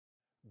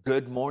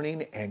Good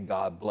morning and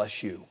God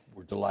bless you.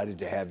 We're delighted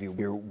to have you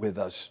here with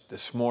us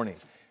this morning.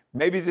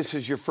 Maybe this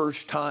is your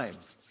first time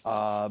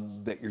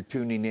that you're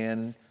tuning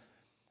in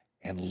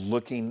and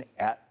looking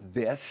at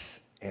this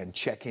and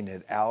checking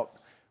it out.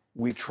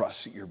 We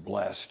trust that you're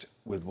blessed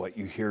with what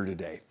you hear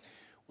today.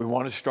 We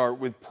want to start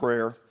with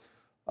prayer.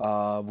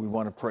 We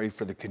want to pray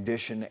for the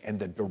condition and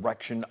the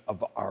direction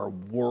of our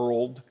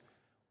world.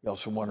 We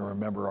also want to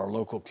remember our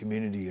local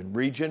community and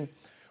region.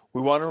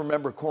 We want to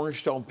remember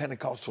Cornerstone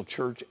Pentecostal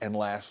Church, and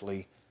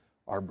lastly,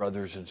 our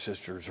brothers and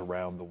sisters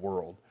around the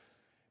world.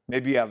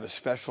 Maybe you have a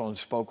special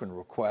unspoken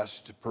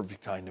request. It's a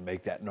perfect time to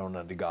make that known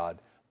unto God.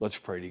 Let's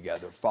pray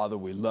together. Father,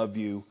 we love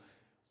you.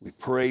 We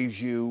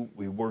praise you.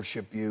 We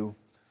worship you.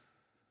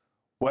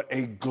 What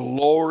a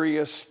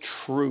glorious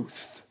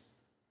truth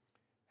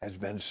has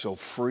been so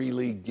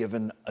freely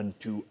given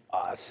unto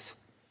us.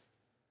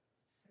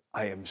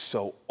 I am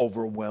so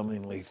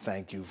overwhelmingly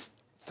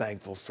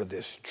thankful for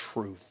this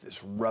truth,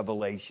 this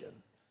revelation,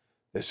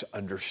 this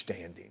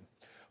understanding.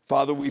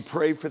 Father, we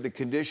pray for the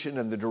condition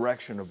and the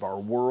direction of our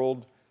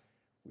world.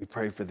 We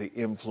pray for the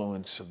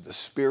influence of the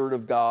Spirit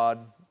of God,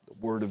 the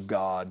Word of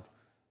God,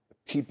 the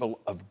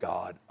people of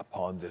God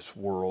upon this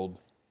world.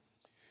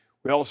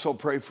 We also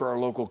pray for our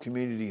local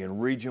community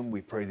and region.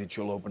 We pray that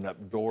you'll open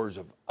up doors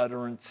of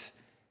utterance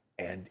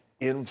and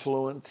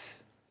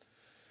influence.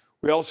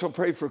 We also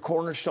pray for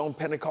Cornerstone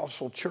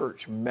Pentecostal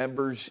Church,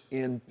 members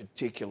in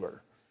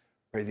particular.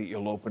 Pray that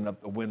you'll open up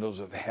the windows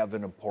of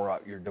heaven and pour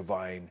out your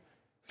divine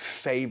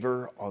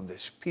favor on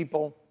this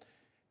people.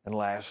 And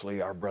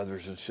lastly, our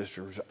brothers and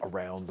sisters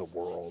around the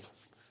world.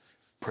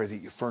 Pray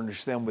that you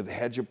furnish them with a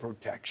hedge of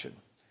protection.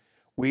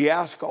 We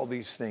ask all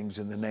these things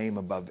in the name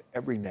above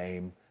every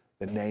name,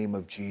 the name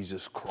of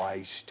Jesus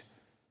Christ.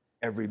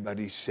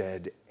 Everybody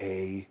said,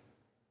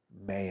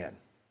 amen.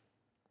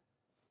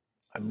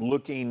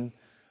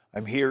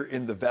 I'm here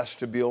in the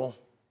vestibule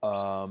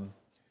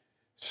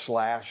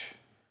slash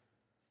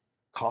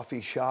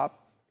coffee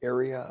shop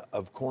area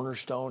of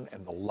Cornerstone,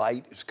 and the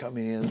light is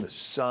coming in,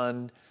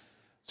 the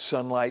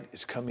sunlight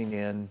is coming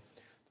in.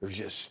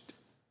 It's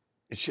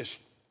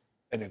just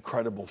an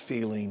incredible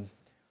feeling,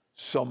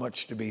 so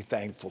much to be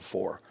thankful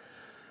for.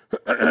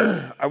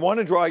 I want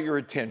to draw your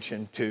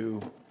attention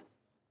to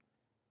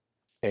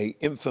an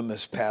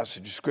infamous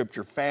passage of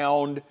scripture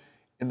found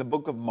in the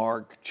book of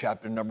Mark,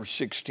 chapter number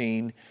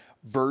 16,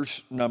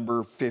 verse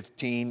number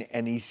 15.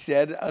 And he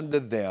said unto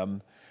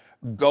them,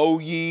 Go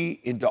ye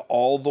into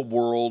all the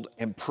world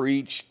and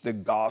preach the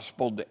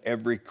gospel to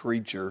every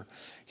creature.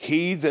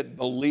 He that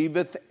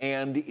believeth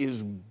and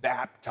is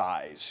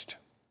baptized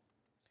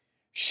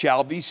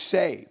shall be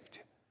saved,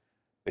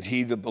 but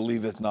he that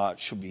believeth not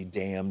shall be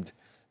damned.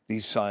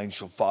 These signs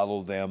shall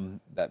follow them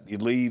that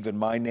believe in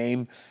my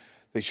name.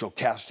 They shall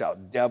cast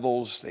out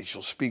devils. They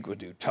shall speak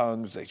with new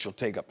tongues. They shall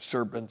take up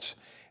serpents.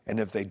 And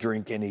if they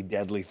drink any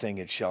deadly thing,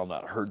 it shall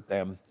not hurt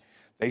them.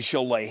 They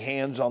shall lay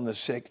hands on the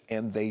sick,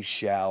 and they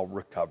shall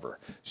recover.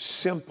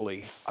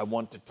 Simply, I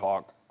want to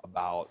talk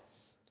about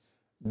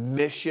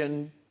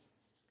mission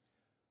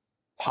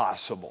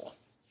possible.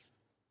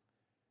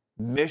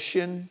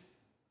 Mission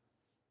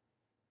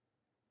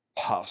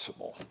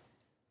possible.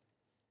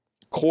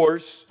 Of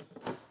course,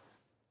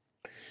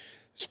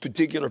 this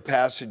particular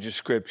passage of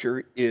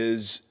scripture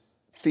is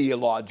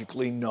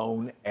theologically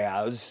known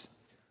as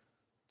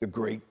the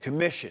Great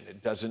Commission.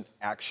 It doesn't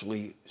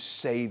actually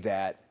say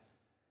that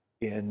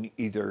in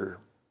either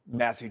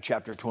Matthew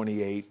chapter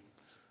 28,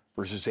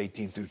 verses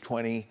 18 through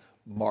 20,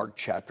 Mark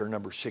chapter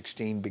number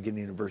 16,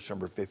 beginning of verse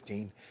number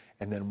 15,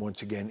 and then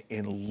once again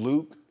in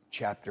Luke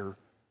chapter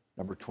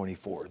number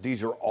 24.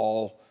 These are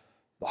all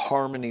the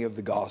harmony of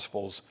the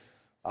Gospels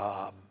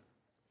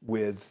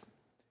with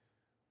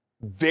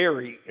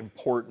very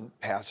important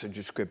passage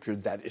of scripture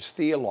that is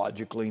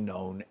theologically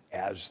known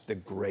as the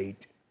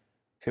Great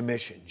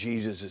Commission.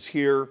 Jesus is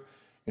here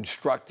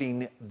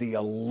instructing the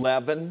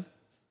 11,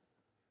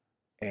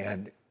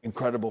 and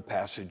incredible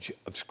passage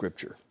of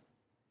scripture.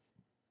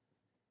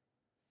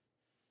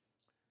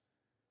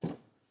 I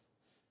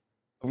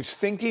was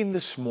thinking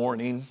this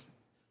morning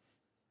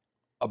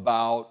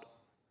about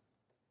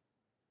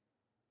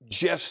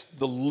just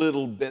the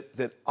little bit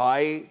that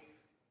I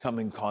come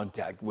in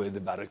contact with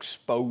about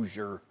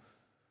exposure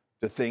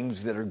to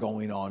things that are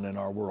going on in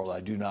our world. I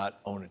do not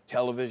own a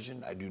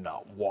television. I do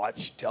not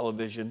watch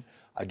television.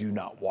 I do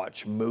not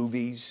watch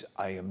movies.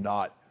 I am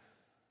not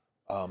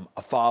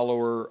a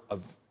follower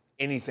of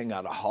anything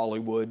out of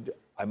Hollywood.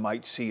 I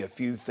might see a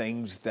few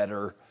things that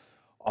are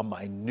on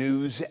my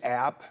news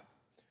app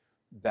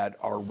that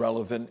are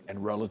relevant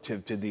and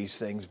relative to these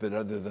things, but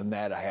other than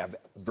that, I have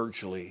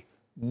virtually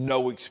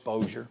no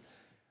exposure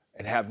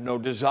and have no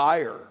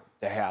desire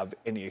to have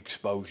any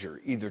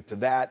exposure either to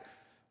that,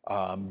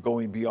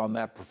 going beyond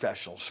that,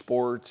 professional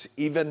sports,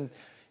 even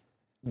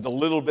the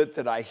little bit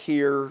that I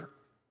hear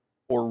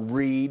or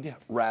read,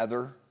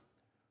 rather,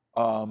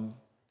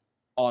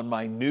 on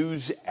my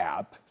news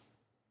app.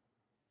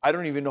 I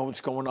don't even know what's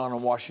going on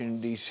in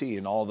Washington, D.C.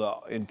 and all the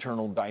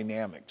internal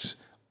dynamics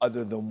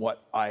other than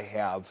what I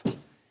have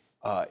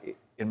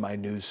in my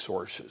news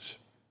sources.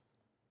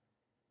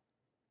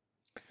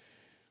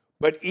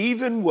 But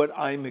even what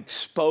I'm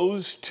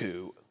exposed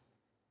to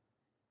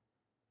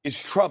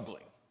is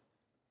troubling.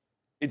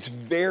 It's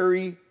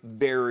very,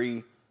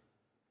 very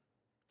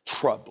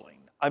troubling.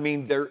 I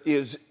mean, there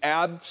is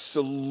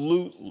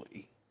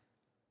absolutely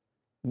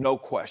no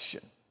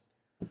question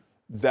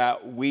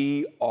that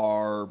we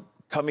are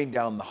coming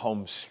down the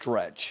home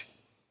stretch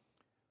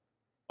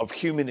of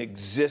human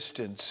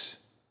existence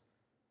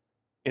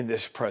in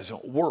this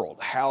present world.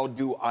 How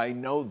do I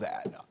know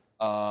that?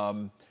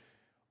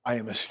 I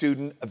am a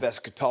student of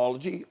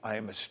eschatology. I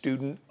am a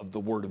student of the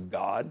Word of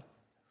God.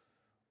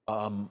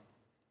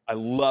 I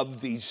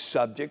love these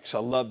subjects. I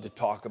love to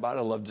talk about it.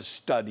 I love to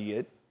study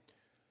it.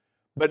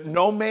 But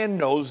no man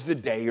knows the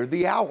day or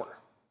the hour,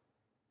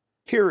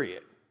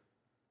 period.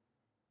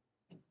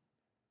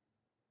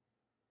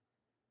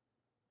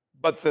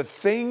 But the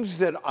things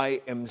that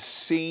I am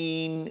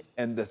seeing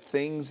and the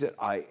things that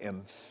I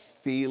am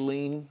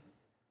feeling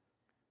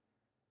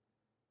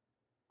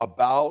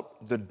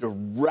about the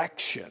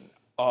direction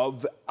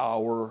of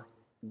our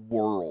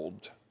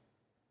world,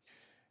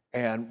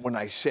 and when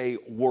I say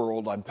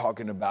world, I'm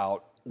talking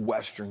about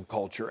Western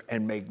culture,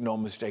 and make no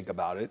mistake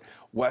about it,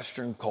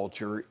 Western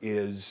culture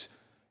is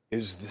the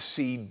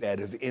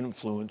seedbed of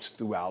influence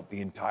throughout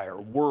the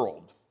entire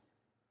world.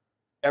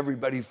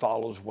 Everybody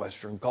follows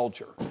Western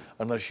culture,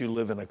 unless you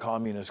live in a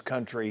communist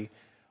country,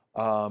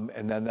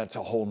 and then that's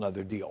a whole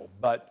nother deal.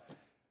 But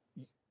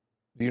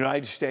the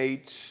United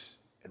States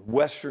and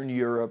Western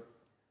Europe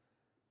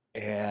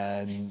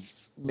and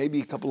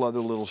maybe a couple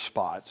other little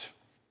spots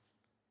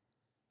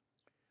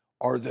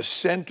are the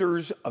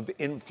centers of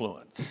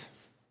influence.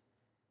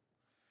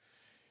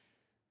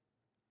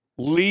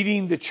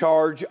 Leading the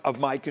charge of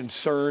my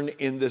concern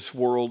in this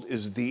world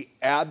is the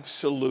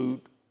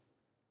absolute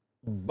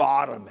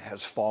bottom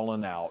has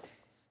fallen out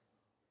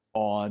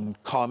on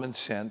common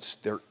sense.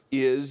 There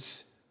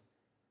is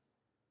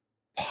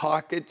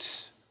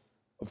pockets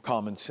of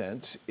common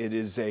sense. It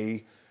is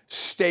a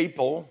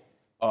staple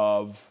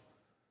of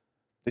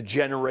the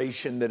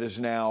generation that is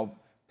now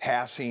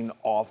passing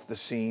off the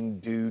scene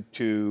due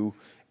to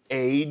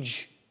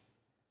age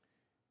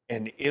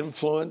and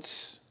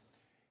influence,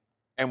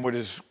 and what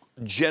is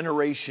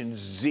Generation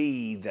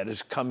Z that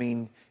is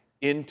coming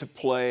into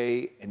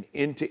play and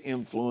into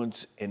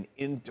influence and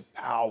into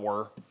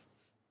power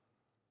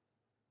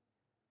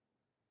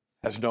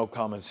has no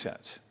common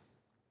sense.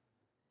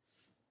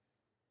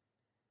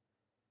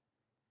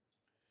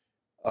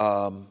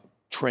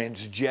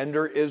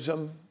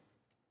 Transgenderism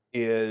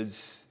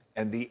is,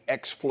 and the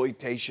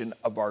exploitation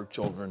of our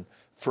children.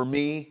 For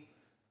me,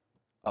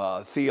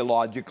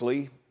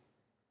 theologically,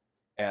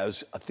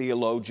 as a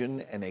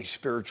theologian and a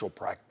spiritual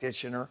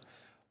practitioner,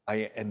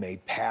 I am a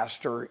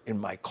pastor in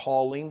my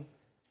calling,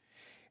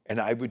 and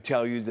I would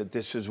tell you that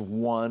this is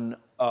one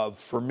of,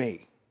 for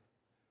me,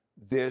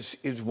 this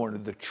is one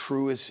of the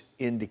truest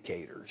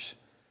indicators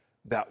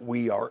that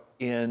we are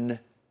in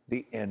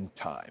the end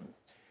time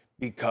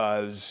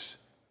because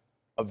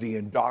of the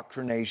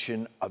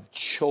indoctrination of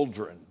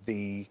children,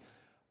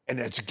 and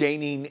it's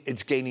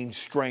gaining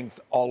strength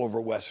all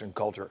over Western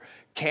culture.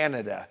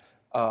 Canada,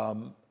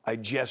 I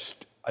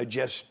just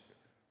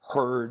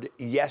heard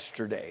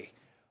yesterday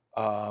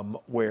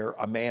where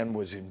a man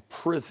was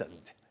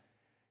imprisoned.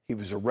 He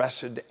was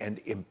arrested and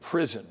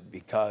imprisoned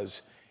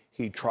because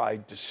he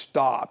tried to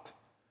stop.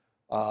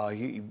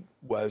 He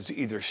was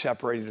either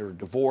separated or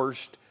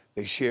divorced.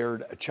 They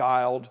shared a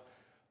child.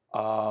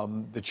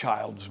 The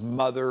child's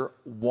mother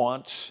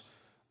wants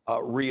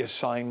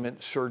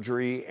reassignment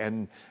surgery,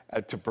 and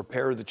to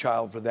prepare the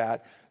child for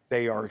that,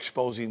 they are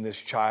exposing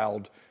this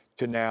child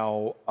to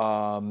now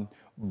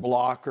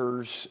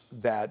blockers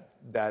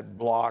that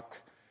block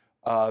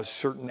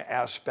certain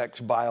aspects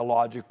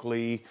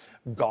biologically,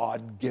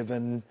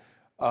 God-given,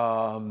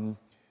 that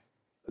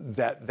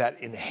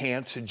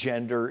enhance a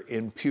gender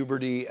in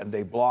puberty, and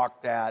they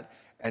block that,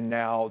 and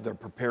now they're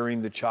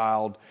preparing the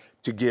child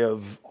to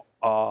give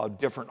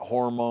different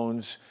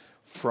hormones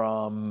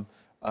from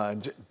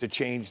to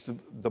change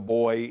the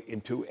boy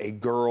into a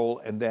girl,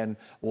 and then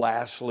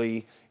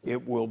lastly,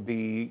 it will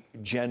be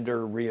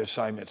gender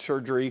reassignment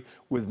surgery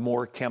with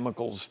more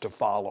chemicals to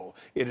follow.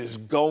 It is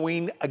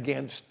going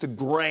against the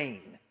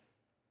grain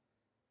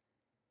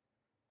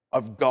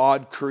of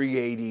God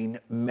creating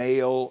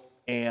male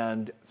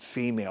and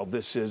female.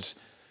 This is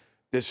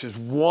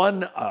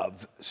one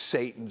of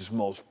Satan's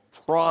most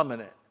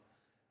prominent,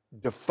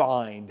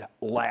 defined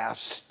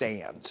last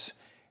stands,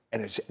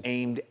 and it's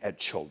aimed at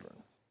children.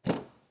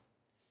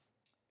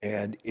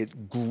 And it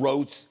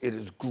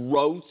is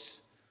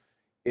gross.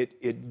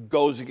 It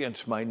goes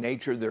against my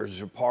nature.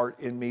 There's a part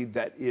in me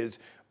that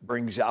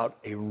brings out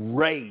a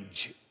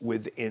rage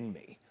within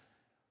me,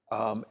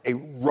 a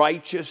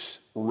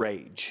righteous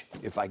rage,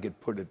 if I could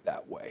put it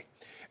that way.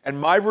 And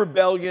my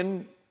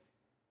rebellion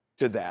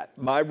to that,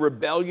 my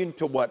rebellion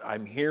to what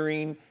I'm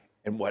hearing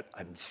and what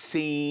I'm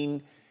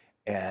seeing,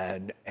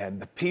 and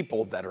the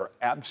people that are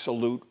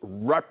absolute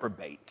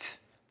reprobates,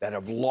 that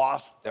have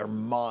lost their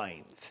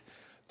minds,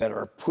 that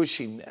are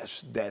pushing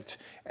this,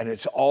 and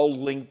it's all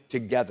linked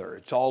together.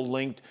 It's all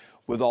linked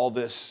with all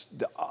this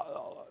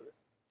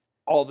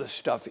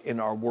stuff in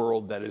our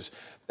world that is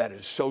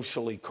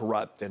socially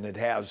corrupt, and it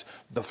has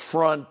the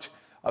front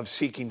of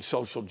seeking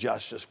social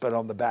justice, but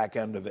on the back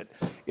end of it,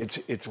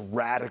 it's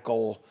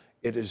radical.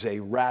 It is a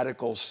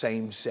radical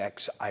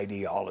same-sex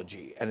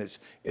ideology, and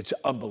it's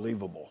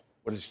unbelievable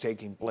what is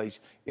taking place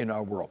in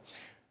our world.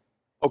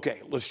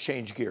 Okay, let's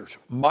change gears.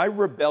 My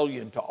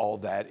rebellion to all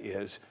that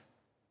is,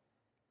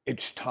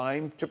 it's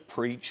time to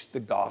preach the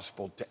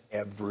gospel to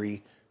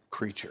every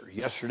creature.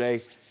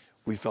 Yesterday,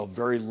 we felt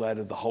very led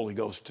of the Holy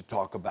Ghost to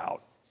talk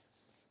about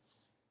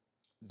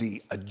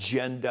the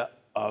agenda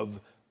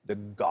of the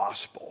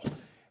gospel.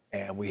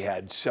 And we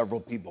had several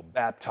people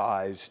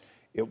baptized.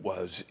 It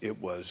was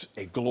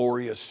a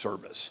glorious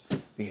service.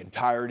 The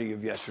entirety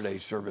of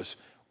yesterday's service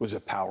was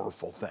a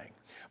powerful thing.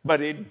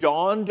 But it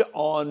dawned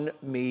on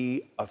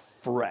me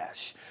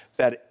afresh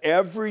that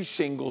every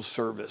single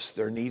service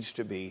there needs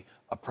to be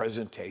a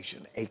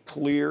presentation, a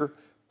clear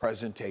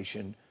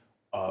presentation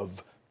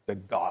of the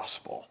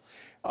gospel.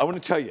 I want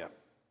to tell you,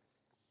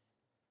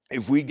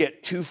 if we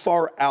get too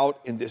far out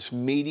in this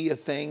media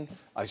thing,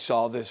 I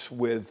saw this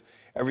with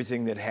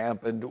everything that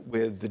happened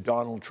with the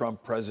Donald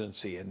Trump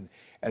presidency, and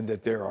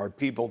that there are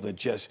people that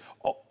just,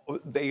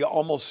 they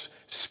almost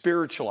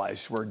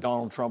spiritualized where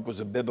Donald Trump was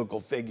a biblical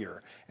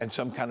figure and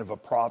some kind of a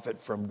prophet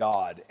from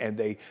God, and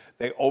they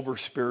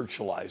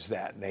over-spiritualized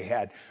that, and they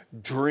had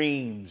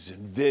dreams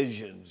and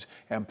visions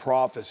and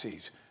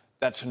prophecies.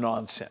 That's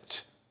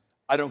nonsense.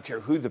 I don't care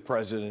who the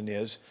president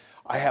is.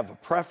 I have a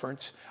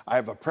preference. I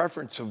have a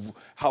preference of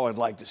how I'd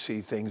like to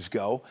see things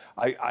go.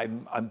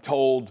 I'm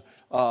told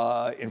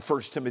in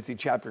 1 Timothy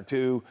chapter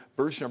 2,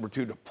 verse number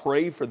 2, to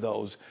pray for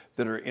those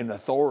that are in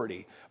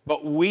authority.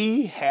 But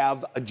we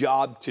have a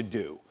job to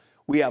do.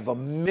 We have a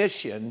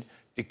mission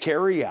to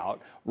carry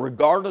out,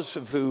 regardless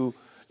of who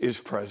is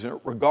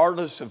president,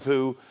 regardless of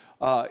who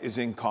is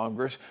in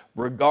Congress,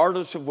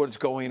 regardless of what's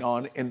going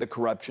on in the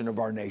corruption of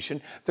our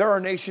nation. There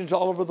are nations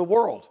all over the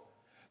world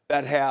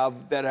that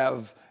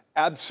have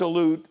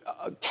absolute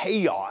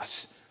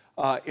chaos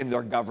in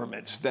their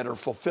governments, that are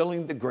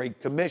fulfilling the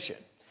Great Commission.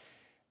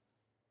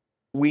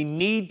 We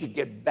need to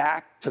get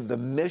back to the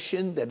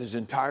mission that is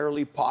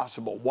entirely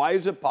possible. Why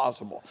is it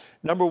possible?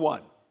 Number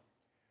one,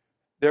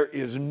 there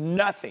is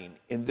nothing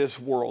in this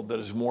world that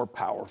is more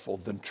powerful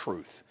than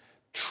truth.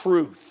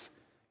 Truth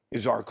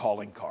is our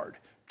calling card.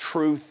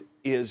 Truth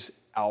is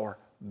our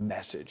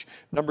message.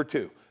 Number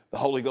two, the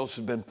Holy Ghost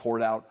has been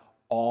poured out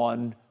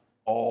on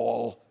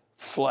all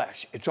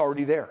flesh. It's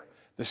already there.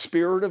 The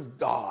Spirit of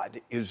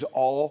God is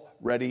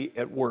already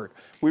at work.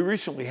 We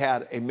recently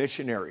had a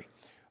missionary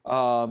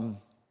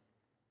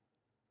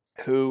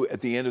who, at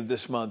the end of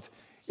this month,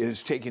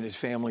 is taking his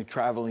family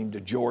traveling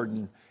to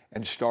Jordan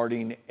and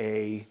starting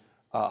a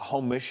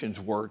home missions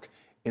work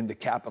in the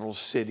capital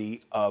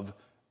city of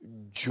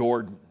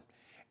Jordan.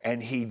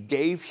 And he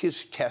gave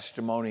his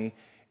testimony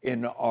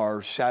in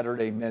our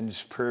Saturday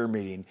men's prayer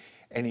meeting,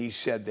 and he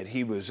said that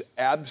he was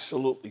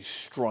absolutely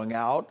strung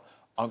out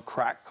on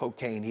crack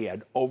cocaine. He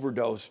had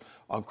overdosed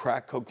on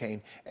crack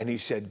cocaine, and he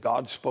said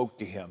God spoke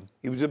to him.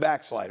 He was a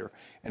backslider,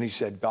 and he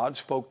said God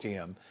spoke to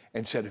him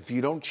and said, if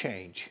you don't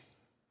change,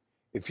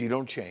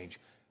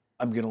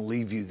 I'm going to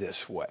leave you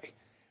this way.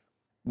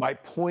 My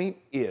point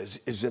is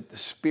that the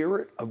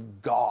Spirit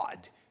of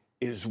God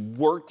is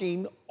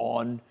working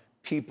on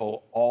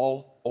people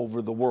all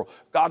over the world.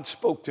 God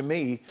spoke to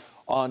me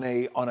on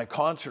a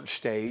concert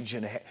stage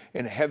in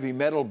a heavy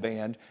metal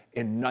band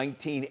in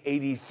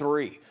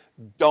 1983.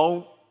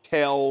 Don't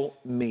tell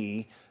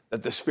me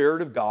that the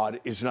Spirit of God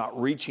is not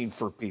reaching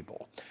for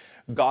people.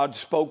 God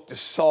spoke to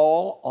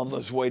Saul on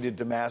his way to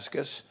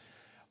Damascus.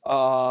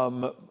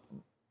 And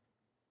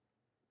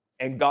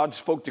God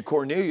spoke to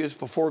Cornelius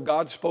before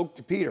God spoke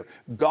to Peter.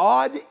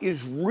 God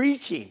is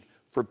reaching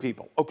for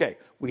people. Okay,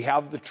 we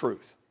have the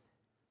truth.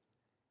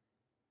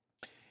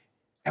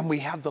 And we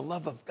have the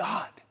love of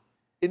God.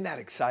 Isn't that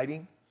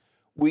exciting?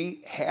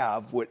 We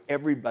have what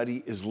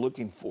everybody is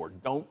looking for.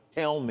 Don't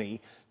tell me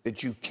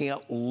that you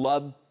can't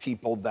love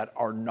people that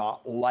are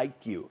not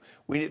like you.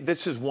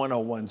 This is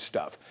 101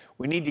 stuff.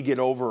 We need to get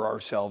over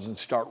ourselves and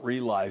start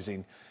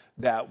realizing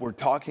that we're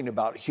talking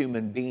about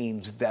human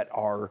beings that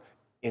are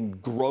in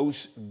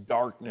gross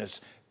darkness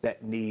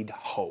that need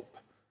hope.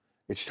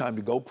 It's time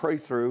to go pray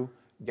through,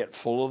 get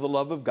full of the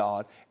love of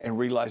God, and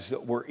realize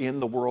that we're in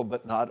the world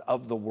but not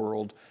of the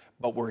world,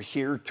 but we're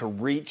here to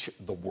reach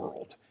the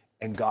world,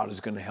 and God is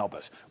going to help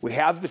us. We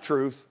have the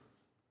truth.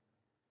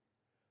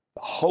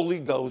 The Holy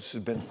Ghost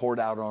has been poured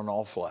out on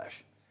all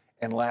flesh.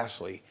 And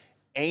lastly,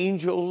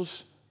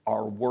 angels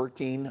are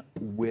working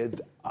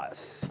with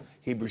us.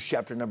 Hebrews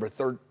chapter number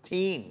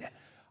 13,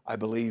 I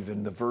believe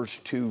in the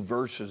first 2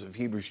 verses of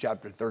Hebrews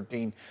chapter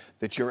 13,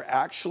 that you're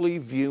actually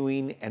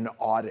viewing an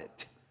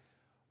audit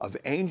of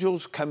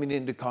angels coming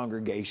into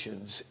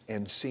congregations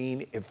and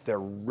seeing if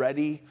they're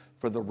ready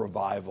for the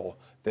revival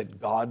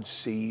that God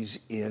sees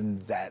in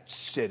that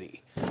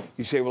city.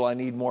 You say, well, I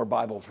need more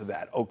Bible for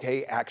that.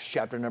 Okay, Acts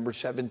chapter number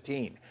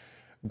 17.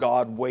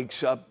 God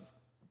wakes up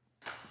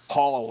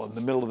Paul in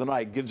the middle of the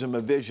night, gives him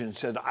a vision,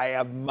 said, I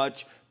have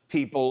much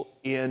people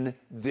in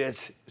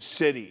this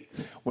city.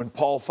 When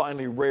Paul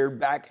finally reared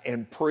back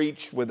and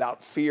preached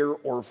without fear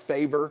or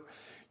favor,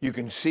 you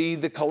can see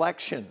the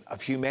collection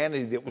of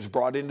humanity that was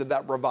brought into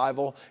that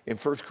revival in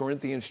 1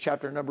 Corinthians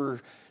chapter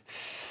number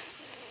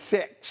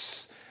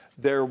 6.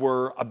 There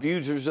were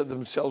abusers of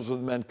themselves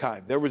with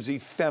mankind. There was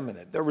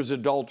effeminate. There was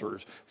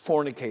adulterers,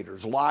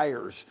 fornicators,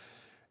 liars,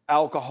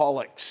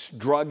 alcoholics,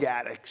 drug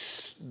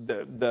addicts,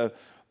 the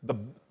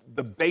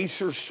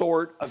baser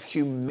sort of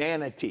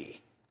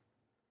humanity.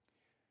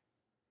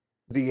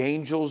 The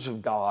angels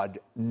of God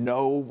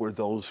know where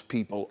those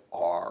people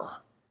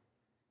are.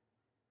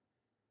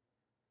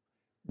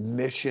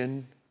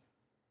 Mission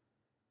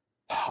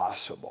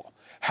possible.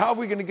 How are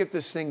we going to get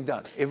this thing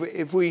done?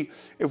 If we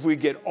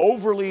get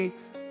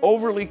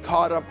overly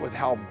caught up with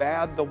how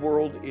bad the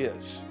world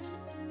is,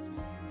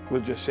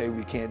 we'll just say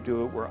we can't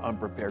do it. We're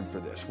unprepared for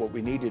this. What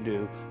we need to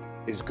do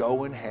is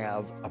go and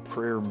have a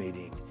prayer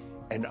meeting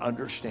and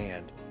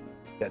understand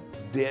that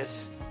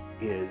this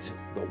is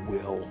the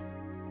will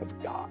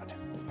of God.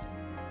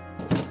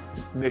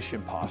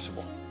 Mission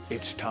possible.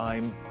 It's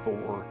time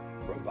for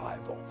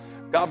revival.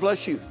 God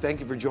bless you. Thank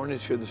you for joining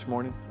us here this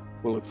morning.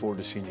 We'll look forward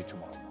to seeing you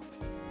tomorrow.